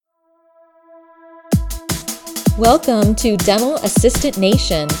Welcome to Dental Assistant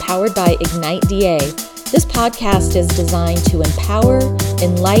Nation, powered by Ignite DA. This podcast is designed to empower,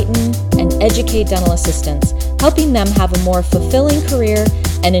 enlighten, and educate dental assistants, helping them have a more fulfilling career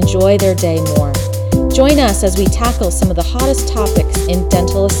and enjoy their day more. Join us as we tackle some of the hottest topics in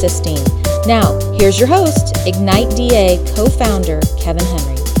dental assisting. Now, here's your host, Ignite DA co-founder, Kevin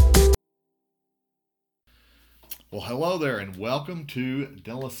Henry. Well, hello there and welcome to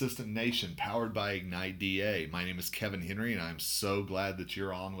Dental Assistant Nation, powered by Ignite DA. My name is Kevin Henry and I'm so glad that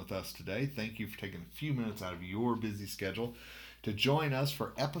you're on with us today. Thank you for taking a few minutes out of your busy schedule to join us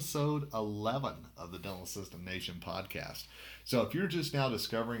for episode 11 of the Dental Assistant Nation podcast. So if you're just now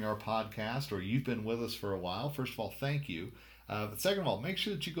discovering our podcast or you've been with us for a while, first of all, thank you. Second of all, make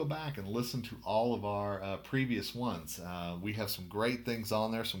sure that you go back and listen to all of our previous ones. We have some great things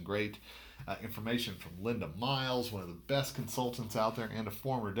on there, some great information from Linda Miles, one of the best consultants out there and a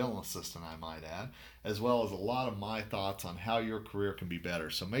former dental assistant, I might add, as well as a lot of my thoughts on how your career can be better.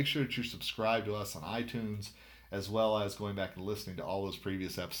 So make sure that you're subscribed to us on iTunes, as well as going back and listening to all those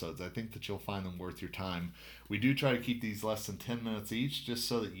previous episodes. I think that you'll find them worth your time. We do try to keep these less than 10 minutes each, just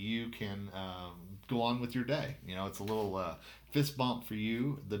so that you can go on with your day. You know, it's a little fist bump for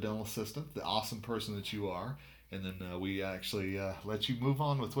you, the dental assistant, the awesome person that you are. And then we actually let you move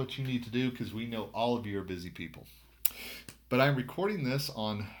on with what you need to do, because we know all of you are busy people. But I'm recording this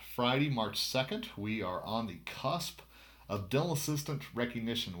on Friday, March 2nd. We are on the cusp of Dental Assistant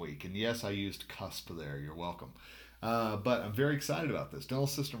Recognition Week. And yes, I used cusp there. You're welcome. But I'm very excited about this. Dental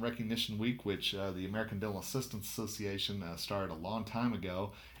Assistant Recognition Week, which the American Dental Assistants Association started a long time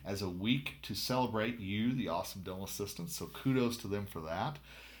ago as a week to celebrate you, the awesome dental assistants. So kudos to them for that.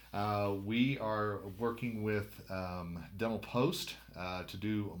 We are working with Dental Post to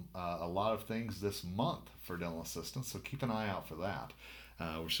do a lot of things this month for dental assistants, so keep an eye out for that.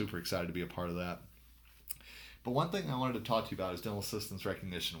 We're super excited to be a part of that. But one thing I wanted to talk to you about is Dental Assistants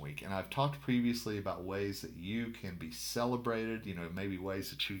Recognition Week, and I've talked previously about ways that you can be celebrated, maybe ways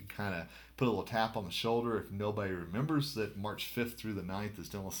that you can kind of put a little tap on the shoulder if nobody remembers that March 5th through the 9th is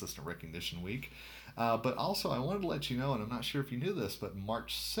Dental Assistant Recognition Week. But also I wanted to let you know, and I'm not sure if you knew this, but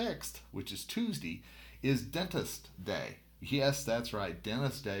March 6th, which is Tuesday, is Dentist Day. Yes, that's right.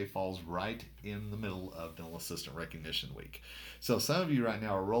 Dentist Day falls right in the middle of Dental Assistant Recognition Week. So some of you right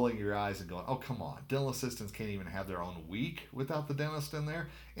now are rolling your eyes and going, oh, come on. Dental assistants can't even have their own week without the dentist in there.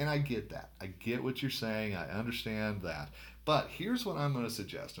 And I get that. I get what you're saying. I understand that. But here's what I'm going to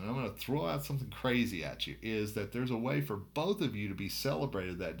suggest, and I'm going to throw out something crazy at you, is that there's a way for both of you to be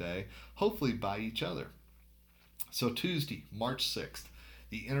celebrated that day, hopefully by each other. So Tuesday, March 6th,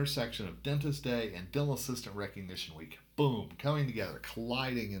 the intersection of Dentist Day and Dental Assistant Recognition Week. Boom, coming together,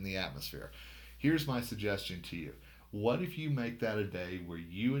 colliding in the atmosphere. Here's my suggestion to you. What if you make that a day where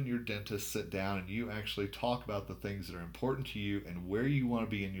you and your dentist sit down and you actually talk about the things that are important to you and where you want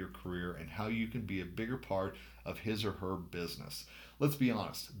to be in your career and how you can be a bigger part of his or her business? Let's be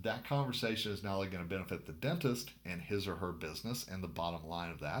honest, that conversation is not only going to benefit the dentist and his or her business and the bottom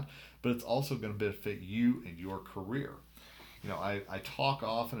line of that, but it's also going to benefit you and your career. I talk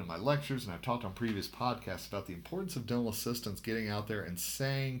often in my lectures, and I've talked on previous podcasts about the importance of dental assistants getting out there and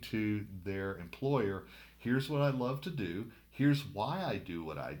saying to their employer, here's what I love to do, here's why I do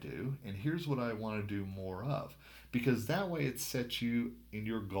what I do, and here's what I want to do more of. Because that way it sets you in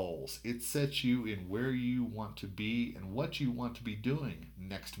your goals. It sets you in where you want to be and what you want to be doing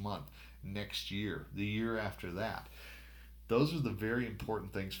next month, next year, the year after that. Those are the very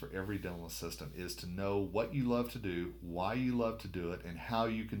important things for every dental assistant, is to know what you love to do, why you love to do it, and how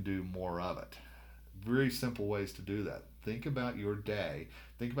you can do more of it. Very simple ways to do that. Think about your day.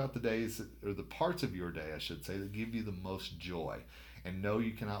 Think about the days, or the parts of your day, I should say, that give you the most joy. And no,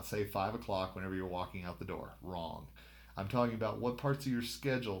 you cannot say 5 o'clock whenever you're walking out the door. Wrong. I'm talking about what parts of your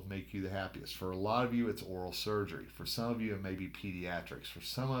schedule make you the happiest. For a lot of you, it's oral surgery. For some of you, it may be pediatrics. For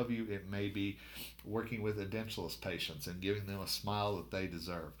some of you, it may be working with edentulous patients and giving them a smile that they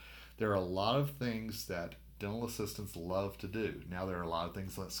deserve. There are a lot of things that dental assistants love to do. Now, there are a lot of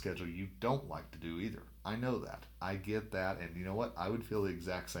things on that schedule you don't like to do either. I know that. I get that. And you know what? I would feel the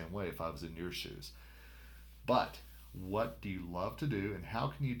exact same way if I was in your shoes. But what do you love to do, and how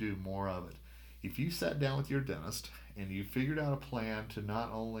can you do more of it? If you sat down with your dentist and you figured out a plan to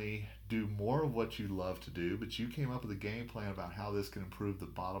not only do more of what you love to do, but you came up with a game plan about how this can improve the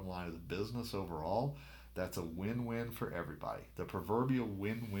bottom line of the business overall, that's a win-win for everybody. The proverbial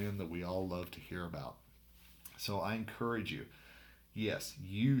win-win that we all love to hear about. So I encourage you, yes,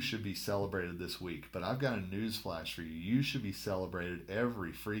 you should be celebrated this week, but I've got a news flash for you. You should be celebrated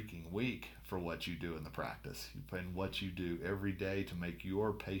every freaking week for what you do in the practice and what you do every day to make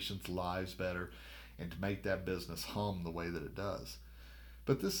your patients' lives better and to make that business hum the way that it does.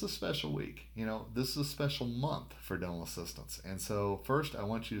 But this is a special week. This is a special month for dental assistants. And so first, I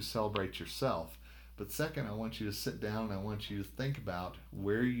want you to celebrate yourself. But second, I want you to sit down and I want you to think about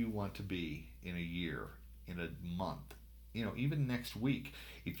where you want to be in a year, in a month, even next week.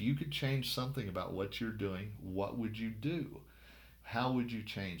 If you could change something about what you're doing, what would you do? How would you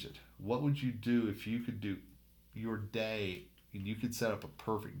change it? What would you do if you could do your day and you could set up a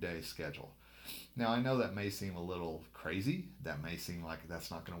perfect day schedule? Now, I know that may seem a little crazy. That may seem like that's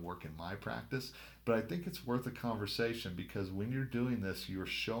not going to work in my practice, but I think it's worth a conversation, because when you're doing this, you're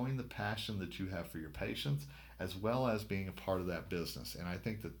showing the passion that you have for your patients as well as being a part of that business. And I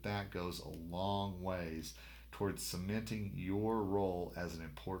think that goes a long ways towards cementing your role as an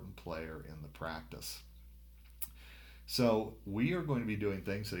important player in the practice. So we are going to be doing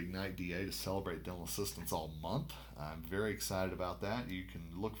things at Ignite DA to celebrate dental assistants all month. I'm very excited about that. You can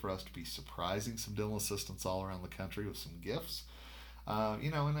look for us to be surprising some dental assistants all around the country with some gifts. And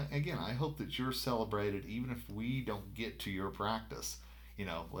again, I hope that you're celebrated even if we don't get to your practice.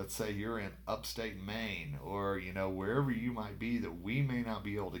 Let's say you're in upstate Maine or, wherever you might be that we may not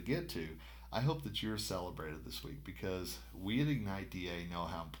be able to get to. I hope that you're celebrated this week, because we at Ignite DA know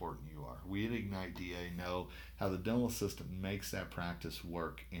how important you are. We at Ignite DA know how the dental assistant makes that practice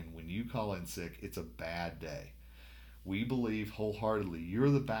work. And when you call in sick, it's a bad day. We believe wholeheartedly you're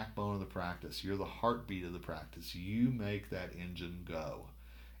the backbone of the practice. You're the heartbeat of the practice. You make that engine go.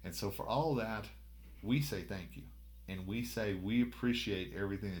 And so for all of that, we say thank you. And we say we appreciate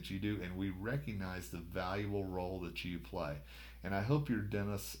everything that you do, and we recognize the valuable role that you play. And I hope your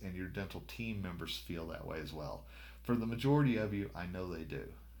dentists and your dental team members feel that way as well. For the majority of you, I know they do.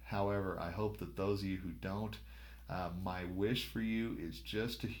 However, I hope that those of you who don't, my wish for you is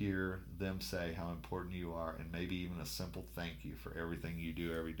just to hear them say how important you are, and maybe even a simple thank you for everything you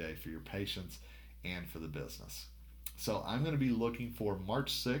do every day for your patients and for the business. So I'm going to be looking for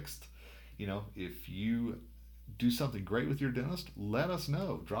March 6th. If you do something great with your dentist, let us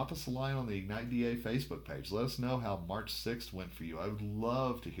know. Drop us a line on the Ignite DA Facebook page. Let us know how March 6th went for you. I would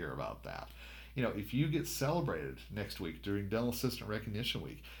love to hear about that. If you get celebrated next week during Dental Assistant Recognition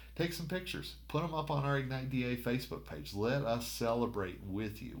Week, take some pictures. Put them up on our Ignite DA Facebook page. Let us celebrate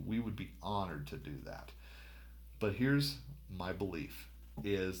with you. We would be honored to do that. But here's my belief,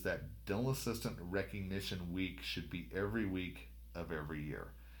 is that Dental Assistant Recognition Week should be every week of every year.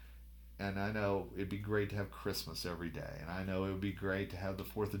 And I know it'd be great to have Christmas every day. And I know it would be great to have the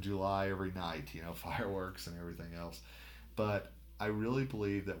 4th of July every night, fireworks and everything else. But I really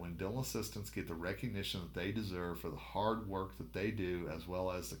believe that when dental assistants get the recognition that they deserve for the hard work that they do, as well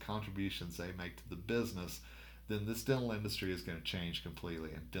as the contributions they make to the business, then this dental industry is going to change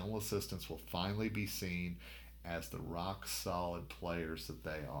completely. And dental assistants will finally be seen as the rock solid players that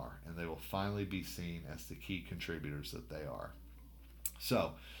they are. And they will finally be seen as the key contributors that they are.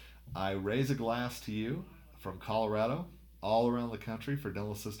 So I raise a glass to you from Colorado, all around the country, for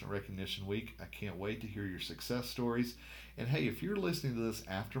Dental Assistant Recognition Week. I can't wait to hear your success stories. And hey, if you're listening to this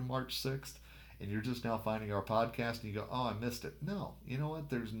after March 6th and you're just now finding our podcast and you go, oh, I missed it. No, you know what?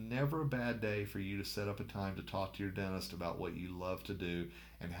 There's never a bad day for you to set up a time to talk to your dentist about what you love to do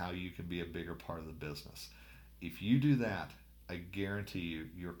and how you can be a bigger part of the business. If you do that, I guarantee you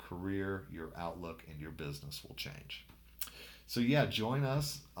your career, your outlook, and your business will change. So yeah, join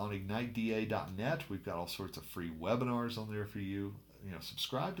us on igniteda.net. We've got all sorts of free webinars on there for you.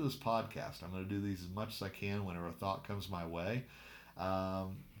 Subscribe to this podcast. I'm going to do these as much as I can whenever a thought comes my way.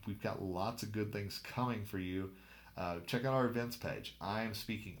 We've got lots of good things coming for you. Check out our events page. I am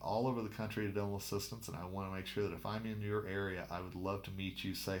speaking all over the country to dental assistants, and I want to make sure that if I'm in your area, I would love to meet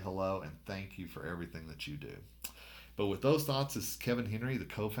you, say hello, and thank you for everything that you do. But with those thoughts, this is Kevin Henry, the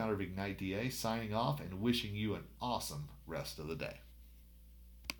co-founder of Ignite DA, signing off and wishing you an awesome rest of the day.